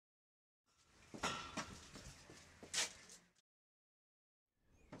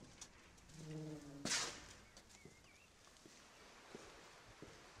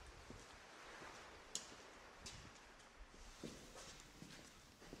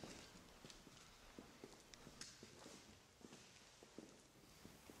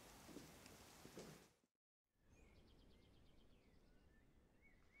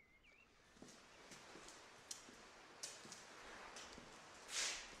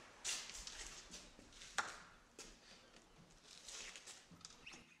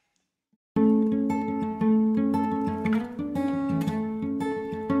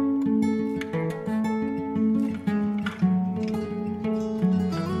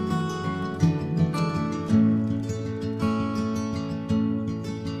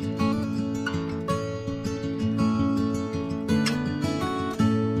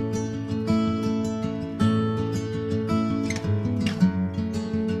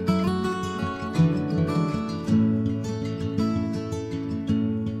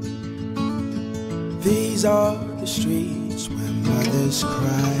These are the streets where mothers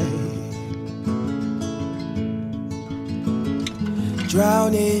cry,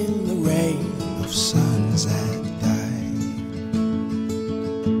 drown in the rain of sons that die.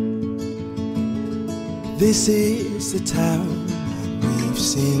 This is the town that we've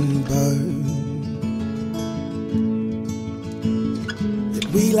seen burn, yet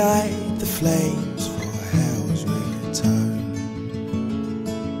we light the flames for hell's return.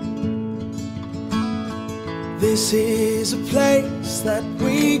 This is a place that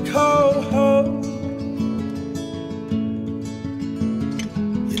we call home,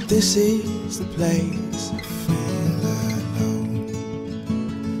 yet this is the place I feel alone.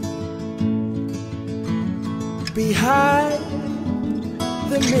 Behind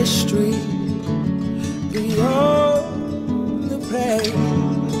the mystery, beyond the pain,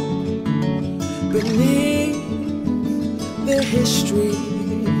 beneath the history,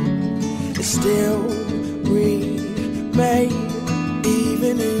 it's still remain.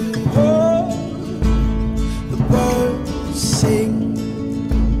 Even in war, the birds sing,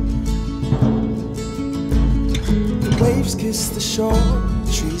 the waves kiss the shore,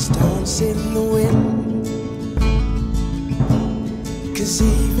 trees dance in the wind. 'Cause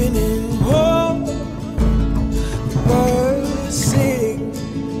even in war, the birds sing.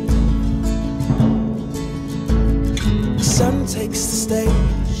 The sun takes the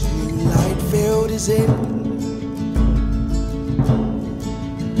stage, new light field is in.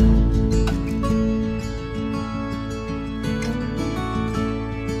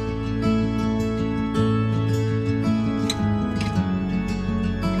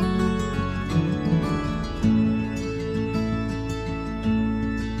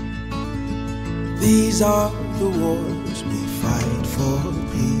 These are the wars we fight for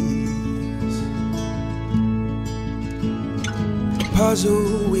peace, a puzzle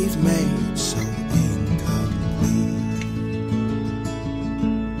we've made so incomplete.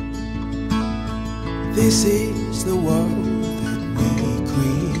 This is the world that we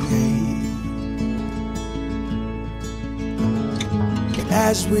create, but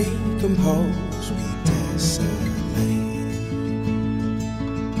as we compose, we desolate.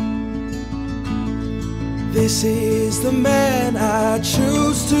 This is the man I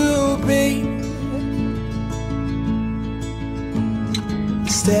choose to be.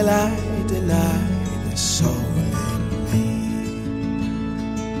 Still I deny the soul in me.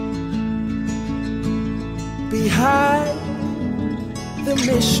 Behind the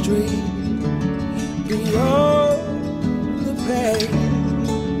mystery, beyond the pain,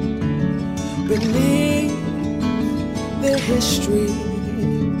 beneath the history,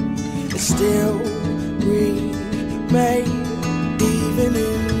 it's still remain. Even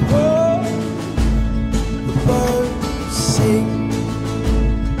in war, the birds sing,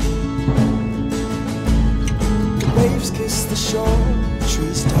 the waves kiss the shore,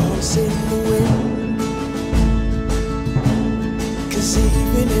 trees dance in the wind. 'Cause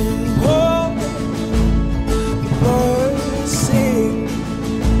even in war, the birds sing.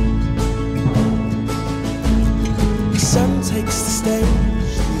 The sun takes the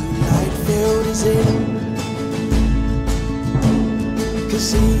stage, new light field is in. 'Cause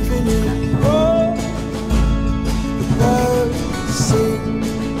even in war, the birds sing.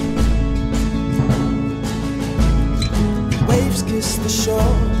 Waves kiss the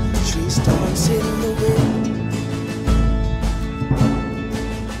shore, trees dance in the wind.